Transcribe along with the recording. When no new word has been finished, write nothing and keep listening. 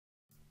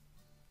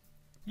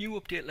New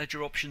update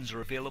ledger options are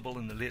available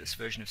in the latest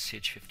version of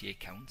Sage 50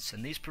 accounts,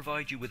 and these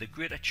provide you with a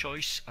greater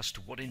choice as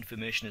to what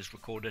information is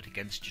recorded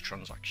against your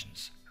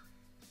transactions.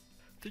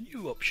 The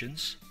new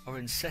options are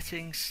in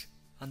Settings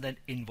and then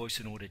Invoice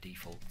and Order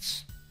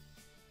Defaults.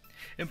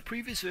 In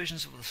previous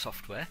versions of the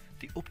software,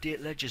 the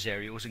Update Ledgers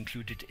area was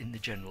included in the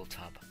General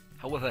tab.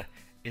 However,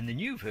 in the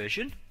new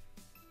version,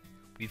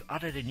 we've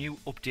added a new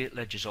Update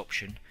Ledgers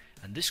option,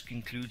 and this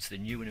includes the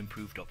new and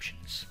improved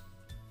options.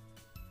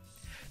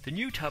 The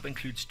new tab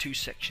includes two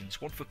sections,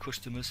 one for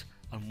customers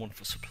and one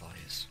for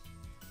suppliers.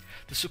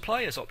 The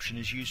suppliers option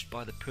is used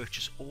by the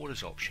purchase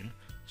orders option,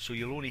 so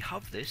you'll only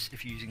have this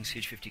if you're using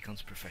Sage 50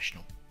 Accounts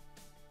Professional.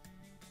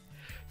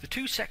 The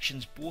two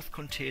sections both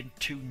contain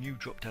two new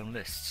drop-down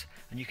lists,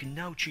 and you can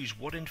now choose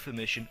what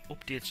information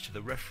updates to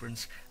the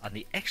reference and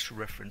the extra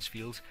reference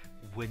fields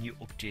when you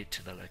update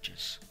to the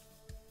ledgers.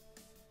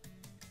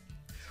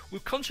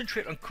 We'll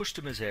concentrate on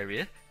customers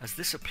area as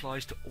this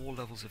applies to all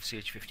levels of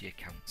Sage 50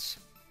 accounts.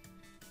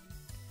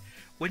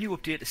 When you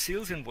update a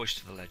sales invoice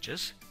to the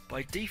ledgers,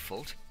 by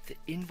default the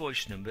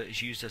invoice number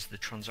is used as the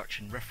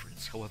transaction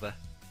reference. However,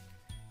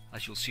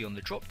 as you'll see on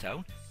the drop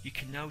down, you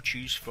can now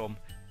choose from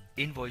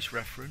invoice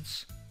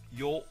reference,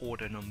 your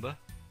order number,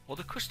 or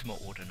the customer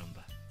order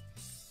number.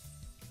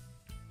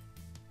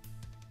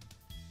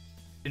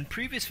 In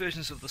previous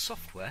versions of the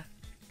software,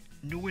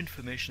 no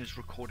information is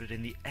recorded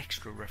in the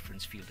extra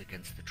reference field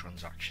against the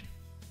transaction.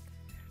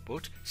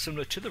 But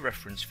similar to the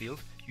reference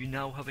field, you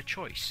now have a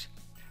choice,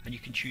 and you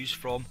can choose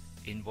from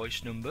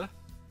invoice number,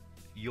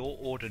 your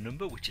order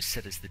number, which is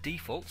set as the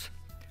default,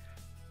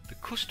 the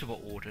customer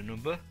order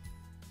number,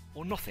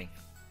 or nothing.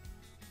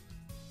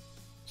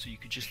 So you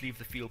could just leave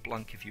the field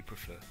blank if you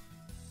prefer.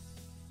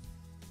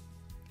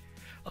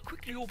 I'll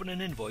quickly open an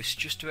invoice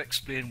just to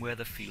explain where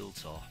the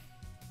fields are.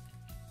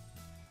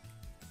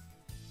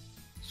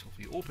 So if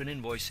we open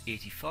invoice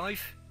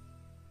 85,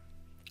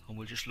 and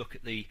we'll just look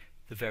at the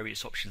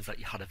various options that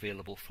you had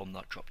available from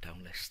that drop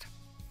down list.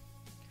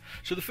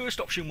 So the first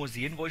option was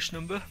the invoice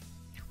number,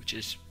 which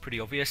is pretty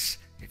obvious.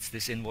 It's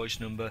this invoice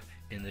number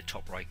in the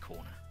top right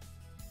corner.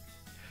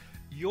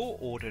 Your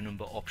order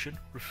number option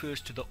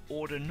refers to the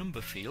order number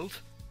field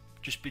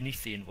just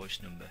beneath the invoice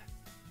number.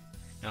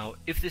 Now,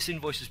 if this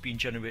invoice has been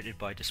generated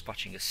by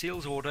dispatching a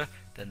sales order,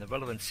 then the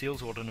relevant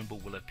sales order number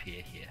will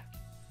appear here.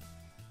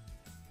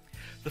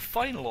 The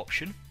final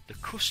option, the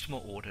customer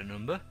order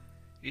number,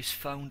 is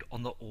found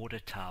on the Order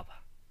tab.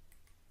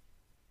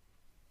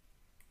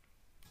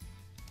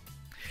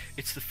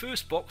 It's the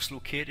first box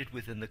located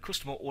within the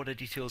customer order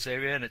details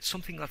area, and it's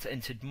something that's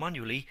entered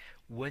manually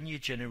when you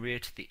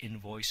generate the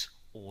invoice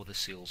or the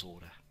sales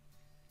order.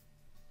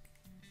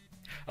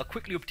 I'll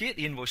quickly update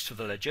the invoice to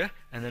the ledger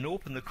and then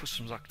open the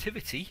customs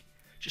activity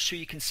just so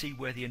you can see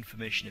where the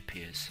information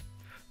appears.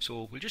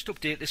 So we'll just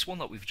update this one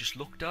that we've just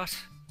looked at.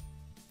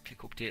 Click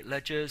Update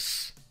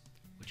Ledgers.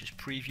 We'll just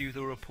preview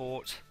the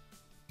report.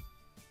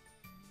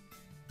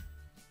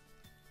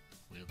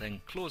 We'll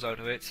then close out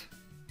of it.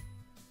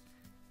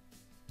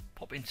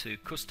 Pop into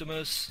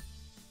customers.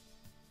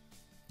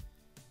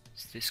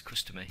 It's this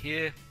customer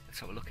here. Let's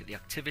have a look at the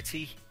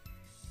activity.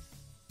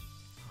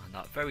 And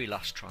that very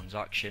last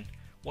transaction,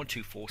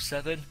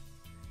 1247.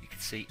 You can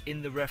see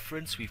in the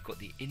reference we've got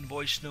the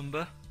invoice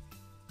number.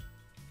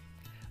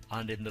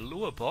 And in the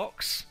lower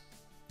box,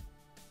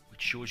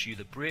 which shows you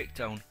the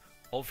breakdown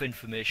of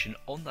information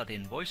on that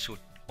invoice, so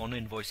on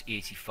invoice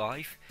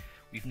 85,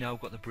 we've now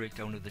got the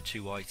breakdown of the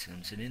two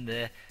items. And in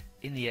there,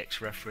 in the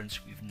X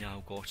reference, we've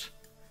now got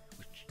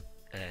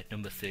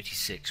number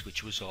 36,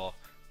 which was our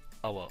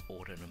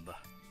order number.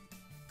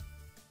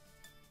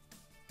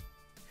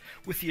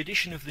 With the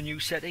addition of the new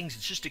settings,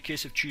 it's just a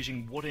case of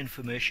choosing what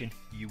information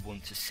you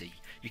want to see.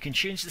 You can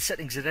change the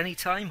settings at any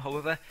time,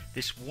 however,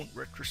 this won't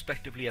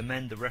retrospectively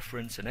amend the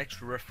reference and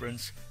extra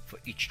reference for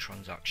each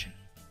transaction.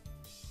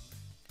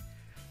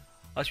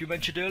 As we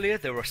mentioned earlier,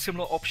 there are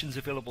similar options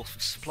available for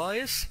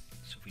suppliers.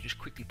 So if we just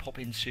quickly pop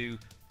into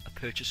a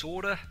purchase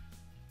order,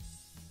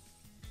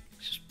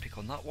 let's just pick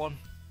on that one.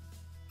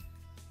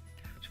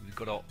 So we've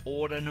got our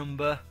order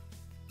number,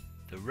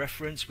 the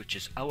reference, which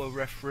is our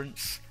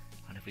reference,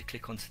 and if we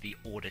click onto the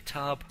Order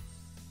tab,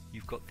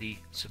 you've got the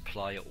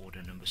supplier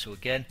order number. So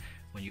again,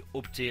 when you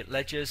update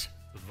ledgers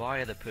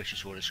via the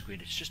purchase order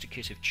screen, it's just a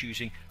case of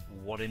choosing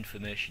what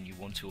information you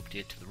want to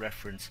update to the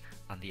reference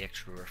and the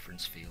extra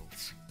reference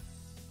fields.